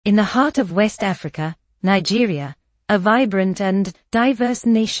In the heart of West Africa, Nigeria, a vibrant and diverse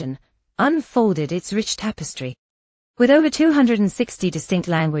nation, unfolded its rich tapestry. With over 260 distinct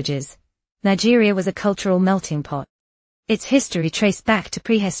languages, Nigeria was a cultural melting pot. Its history traced back to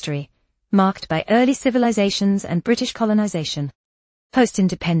prehistory, marked by early civilizations and British colonization.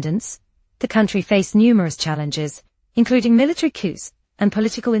 Post-independence, the country faced numerous challenges, including military coups and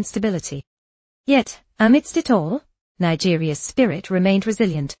political instability. Yet, amidst it all, Nigeria's spirit remained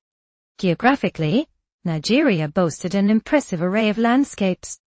resilient. Geographically, Nigeria boasted an impressive array of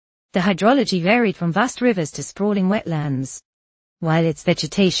landscapes. The hydrology varied from vast rivers to sprawling wetlands, while its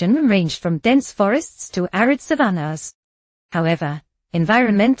vegetation ranged from dense forests to arid savannas. However,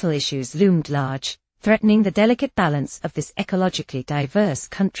 environmental issues loomed large, threatening the delicate balance of this ecologically diverse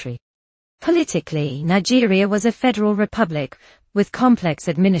country. Politically, Nigeria was a federal republic, with complex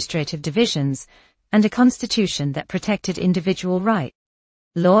administrative divisions, and a constitution that protected individual rights.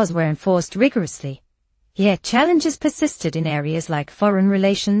 Laws were enforced rigorously, yet challenges persisted in areas like foreign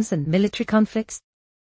relations and military conflicts.